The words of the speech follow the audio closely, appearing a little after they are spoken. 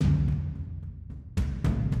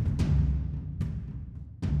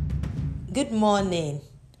Good morning.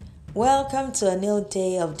 Welcome to a new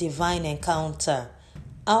day of divine encounter.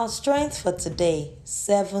 Our strength for today,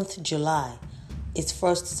 7th July, is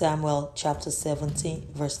 1 Samuel chapter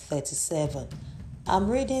 17, verse 37. I'm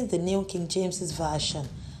reading the New King James Version,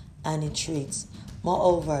 and it reads,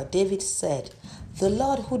 "Moreover, David said, The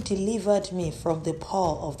Lord who delivered me from the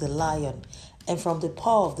paw of the lion and from the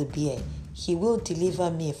paw of the bear, he will deliver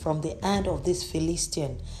me from the hand of this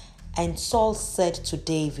Philistine." And Saul said to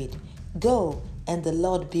David, "Go, and the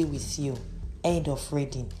Lord be with you." End of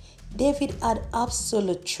reading. David had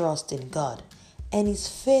absolute trust in God, and his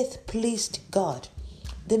faith pleased God.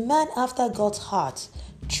 The man after God's heart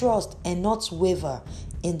trusts and not waver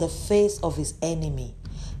in the face of his enemy.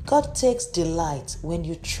 God takes delight when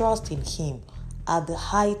you trust in him at the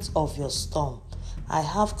height of your storm. I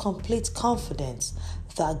have complete confidence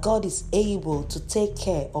that God is able to take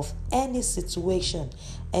care of any situation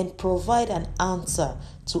and provide an answer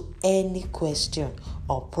to any question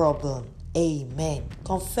or problem. Amen.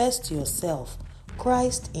 Confess to yourself,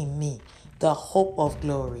 Christ in me, the hope of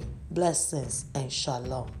glory. Blessings and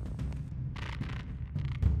shalom.